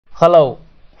Hello,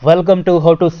 welcome to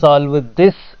how to solve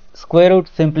this square root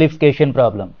simplification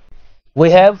problem.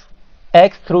 We have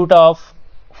x root of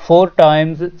 4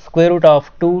 times square root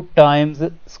of 2 times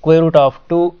square root of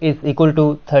 2 is equal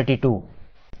to 32.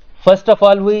 First of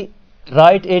all, we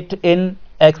write it in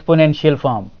exponential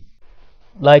form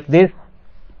like this: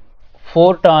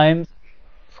 4 times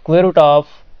square root of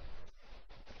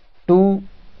 2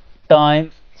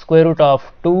 times square root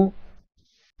of 2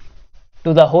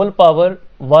 to the whole power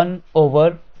 1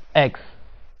 over x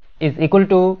is equal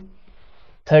to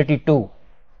 32.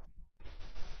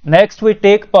 Next, we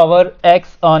take power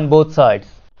x on both sides.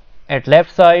 At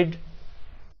left side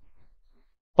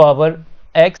power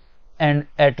x and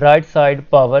at right side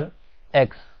power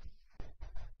x.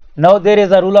 Now there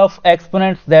is a rule of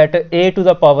exponents that a to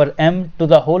the power m to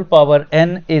the whole power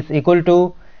n is equal to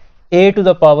a to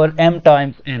the power m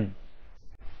times n.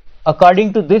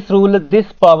 According to this rule, this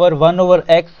power 1 over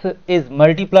x is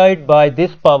multiplied by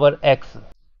this power x.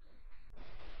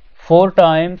 4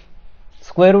 times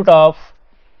square root of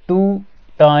 2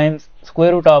 times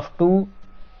square root of 2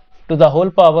 to the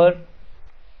whole power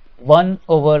 1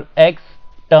 over x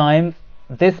times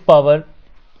this power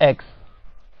x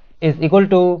is equal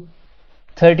to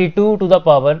 32 to the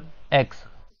power x.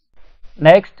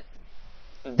 Next,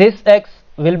 this x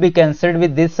will be cancelled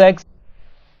with this x,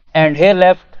 and here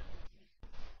left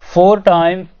 4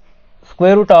 times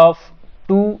square root of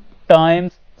 2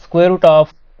 times square root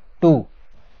of 2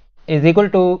 is equal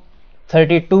to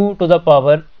 32 to the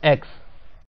power x.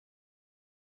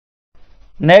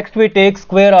 Next, we take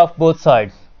square of both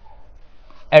sides.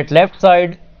 At left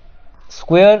side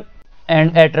square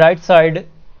and at right side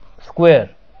square.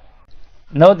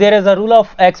 Now there is a rule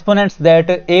of exponents that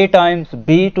a times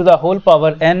b to the whole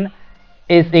power n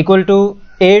is equal to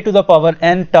a to the power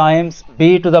n times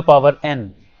b to the power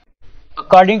n.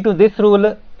 According to this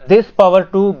rule, this power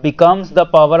 2 becomes the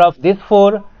power of this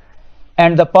 4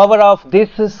 and the power of this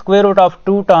square root of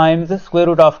 2 times square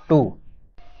root of 2.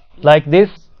 Like this: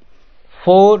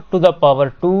 4 to the power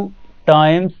 2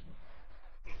 times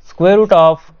square root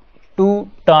of 2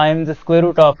 times square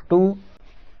root of 2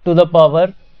 to the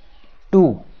power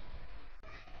 2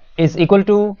 is equal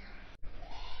to.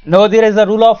 Now there is a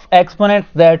rule of exponents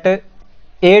that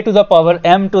a to the power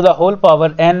m to the whole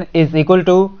power n is equal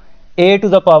to a to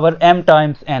the power m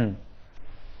times n.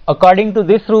 According to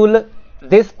this rule,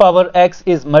 this power x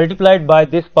is multiplied by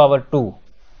this power 2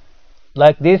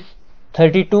 like this: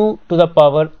 32 to the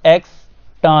power x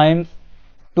times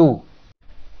 2.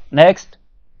 Next,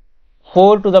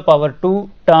 4 to the power 2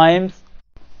 times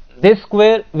this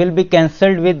square will be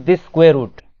cancelled with this square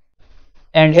root,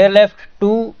 and here left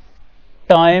 2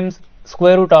 times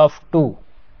square root of 2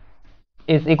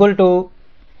 is equal to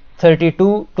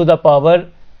 32 to the power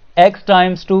x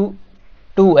times 2,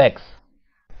 2x.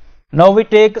 Now we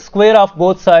take square of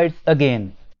both sides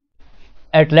again.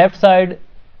 At left side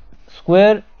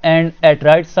square and at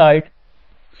right side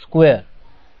square.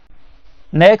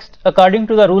 Next, according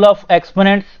to the rule of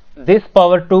exponents, this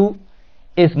power 2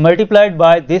 is multiplied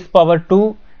by this power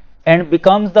 2 and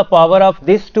becomes the power of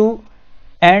this 2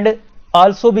 and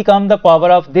also become the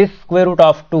power of this square root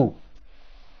of 2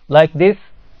 like this: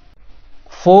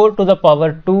 4 to the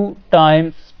power 2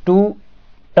 times 2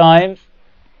 times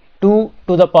 2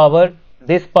 to the power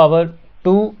this power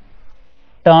 2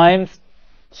 times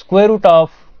square root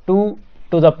of 2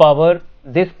 to the power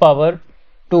this power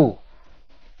 2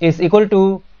 is equal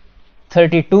to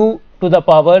 32 to the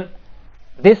power.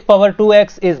 This power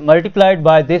 2x is multiplied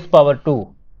by this power 2,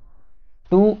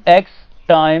 2x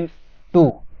times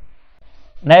 2.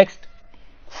 Next,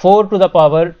 4 to the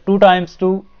power 2 times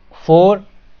 2, 4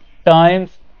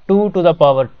 times 2 to the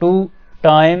power 2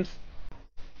 times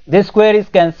this square is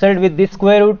cancelled with this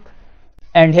square root,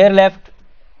 and here left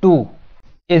 2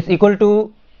 is equal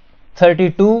to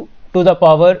 32 to the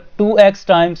power 2x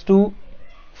times 2,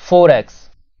 4x.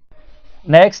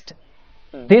 Next,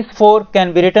 this 4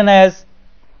 can be written as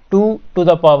 2 to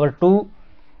the power 2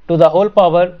 to the whole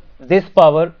power this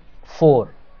power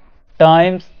 4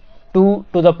 times 2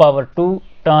 to the power 2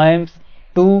 times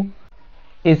 2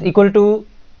 is equal to,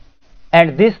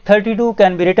 and this 32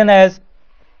 can be written as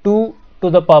 2 to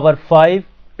the power 5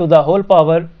 to the whole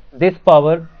power this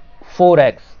power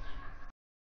 4x.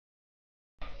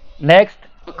 Next,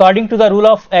 according to the rule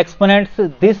of exponents,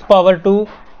 this power 2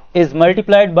 is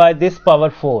multiplied by this power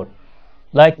 4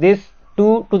 like this: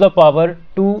 2 to the power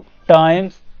 2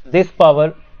 times this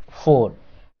power 4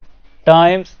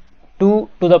 times 2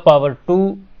 to the power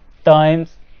 2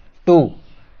 times 2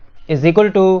 is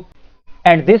equal to,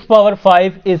 and this power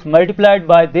 5 is multiplied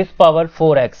by this power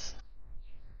 4x.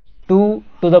 2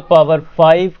 to the power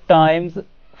 5 times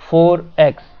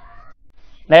 4x.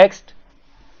 Next,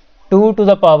 2 to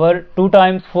the power 2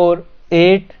 times 4,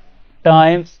 8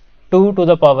 times 2 to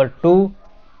the power 2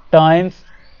 times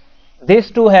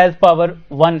this 2 has power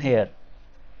 1 here,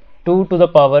 2 to the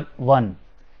power 1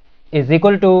 is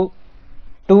equal to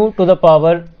 2 to the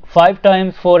power 5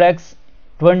 times 4x,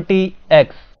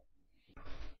 20x.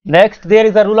 Next, there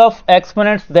is a rule of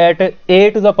exponents that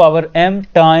a to the power m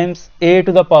times a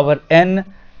to the power n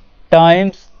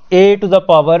times a to the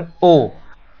power o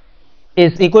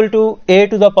is equal to a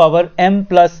to the power m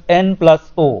plus n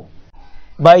plus o.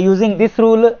 By using this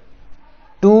rule,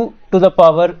 2 to the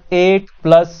power 8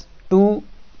 plus 2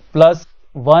 plus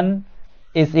 1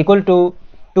 is equal to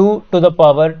 2 to the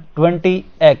power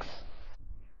 20x.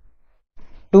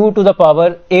 2 to the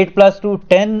power 8 plus 2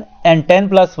 10 and 10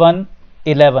 plus 1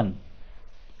 11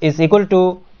 is equal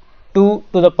to 2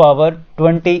 to the power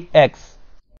 20x.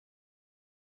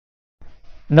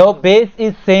 Now base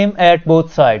is same at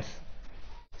both sides,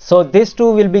 so this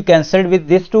 2 will be cancelled with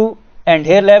this 2 and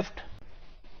here left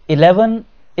 11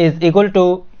 is equal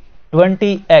to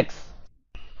 20x.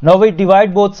 Now we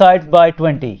divide both sides by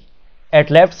 20. At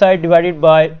left side divided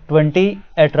by 20,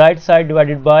 at right side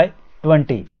divided by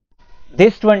 20.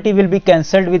 This 20 will be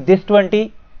cancelled with this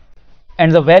 20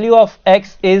 and the value of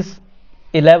x is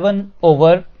 11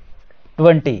 over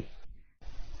 20.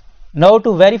 Now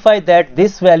to verify that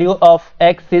this value of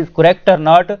x is correct or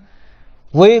not,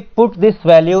 we put this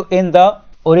value in the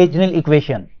original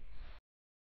equation.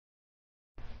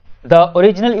 The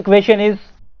original equation is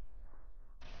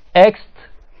x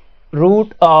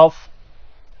root of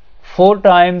 4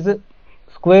 times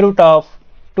square root of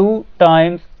 2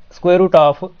 times square root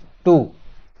of 2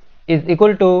 is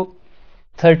equal to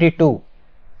 32.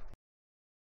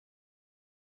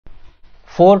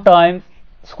 4 times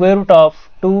square root of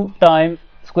 2 times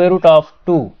square root of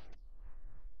 2,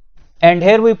 and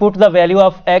here we put the value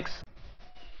of x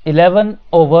 11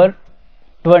 over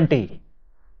 20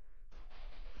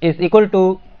 is equal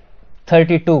to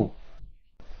 32.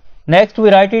 Next we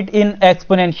write it in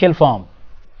exponential form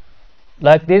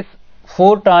like this: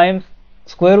 4 times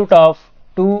square root of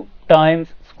 2 times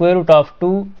square root of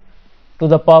 2 to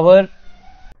the power.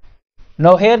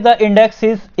 Now here the index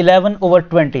is 11 over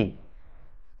 20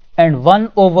 and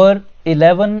 1 over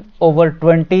 11 over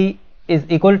 20 is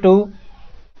equal to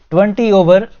 20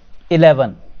 over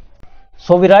 11.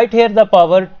 So we write here the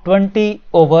power 20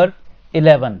 over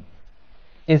 11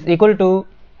 is equal to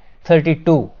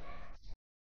 32.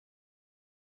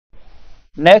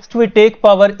 Next we take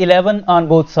power 11 on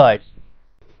both sides.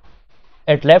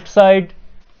 At left side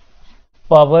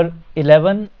power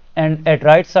 11 and at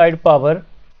right side power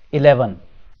 11.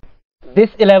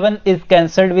 This 11 is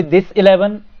cancelled with this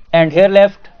 11 and here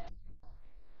left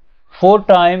 4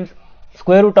 times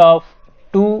square root of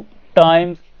 2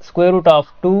 times square root of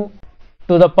 2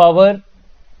 to the power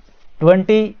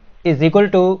 20 is equal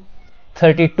to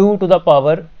 32 to the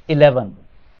power 11.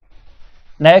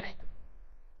 Next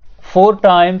 4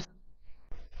 times,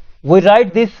 we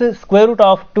write this square root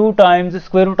of 2 times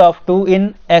square root of 2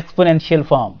 in exponential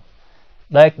form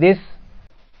like this: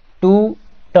 2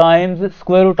 times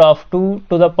square root of 2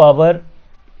 to the power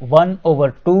 1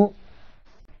 over 2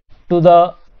 to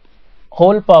the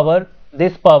whole power,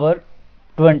 this power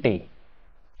 20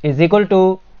 is equal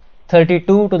to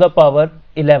 32 to the power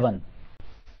 11.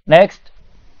 Next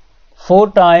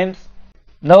 4 times.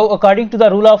 Now according to the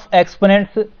rule of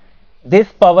exponents, this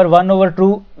power 1 over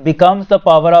 2 becomes the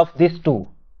power of this 2,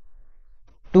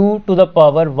 2 to the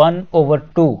power 1 over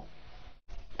 2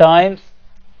 times,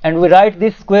 and we write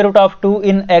this square root of 2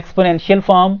 in exponential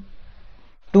form: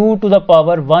 2 to the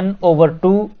power 1 over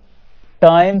 2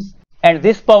 times, and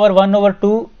this power 1 over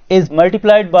 2 is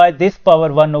multiplied by this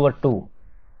power 1 over 2,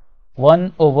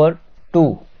 1 over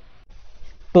 2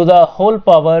 to the whole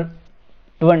power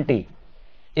 20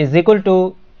 is equal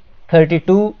to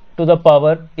 32 to the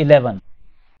power 11.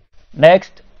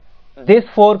 Next, this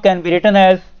 4 can be written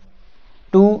as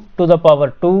 2 to the power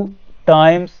 2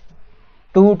 times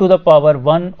 2 to the power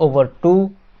 1 over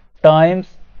 2 times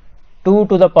 2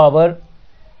 to the power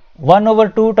 1 over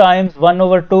 2 times 1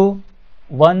 over 2,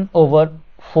 1 over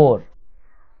 4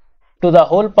 to the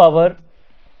whole power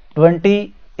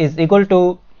 20 is equal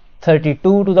to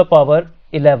 32 to the power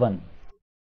 11.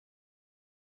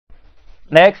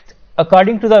 Next,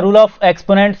 according to the rule of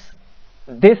exponents,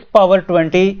 this power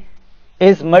 20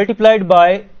 is multiplied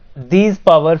by these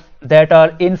powers that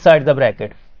are inside the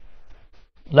brackets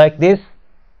like this: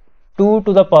 2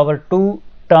 to the power 2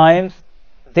 times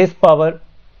this power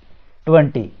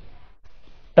 20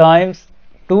 times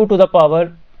 2 to the power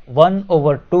 1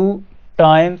 over 2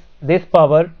 times this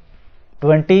power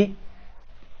 20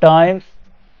 times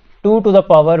 2 to the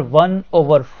power 1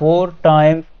 over 4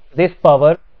 times this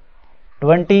power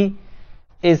 20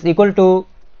 is equal to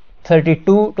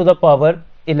 32 to the power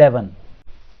 11.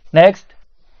 Next,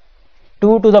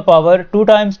 2 to the power 2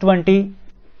 times 20,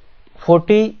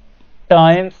 40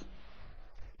 times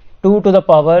 2 to the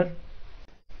power,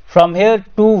 from here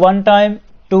 2 1 time,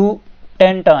 2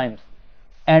 10 times,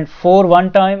 and 4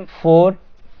 1 time, 4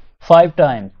 5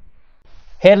 times.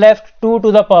 Here left 2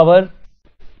 to the power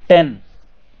 10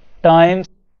 times,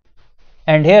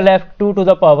 and here left 2 to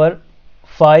the power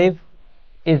 5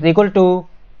 is equal to,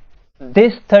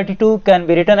 this 32 can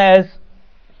be written as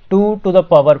 2 to the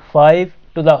power 5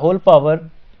 to the whole power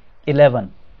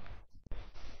 11.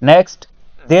 Next,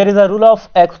 there is a rule of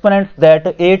exponents that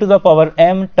a to the power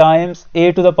m times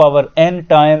a to the power n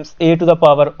times a to the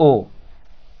power o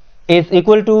is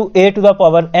equal to a to the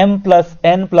power m plus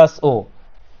n plus o.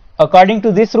 According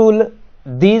to this rule,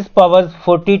 these powers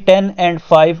 40, 10 and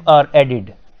 5 are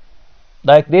added.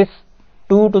 Like this,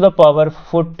 2 to the power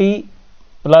 40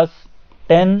 plus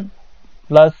 10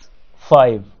 plus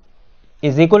 5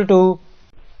 is equal to,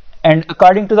 and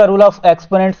according to the rule of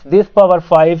exponents, this power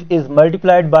 5 is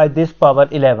multiplied by this power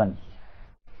 11.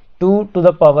 2 to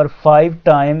the power 5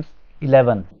 times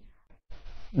 11.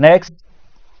 Next,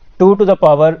 2 to the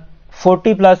power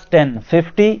 40 plus 10,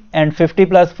 50, and 50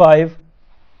 plus 5,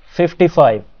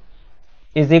 55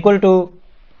 is equal to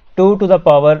 2 to the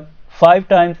power 5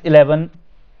 times 11,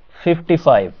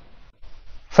 55.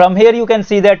 From here you can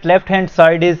see that left hand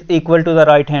side is equal to the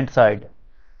right hand side.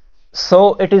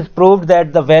 So it is proved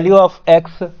that the value of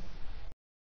x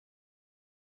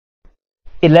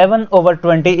 11 over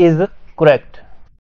 20 is correct.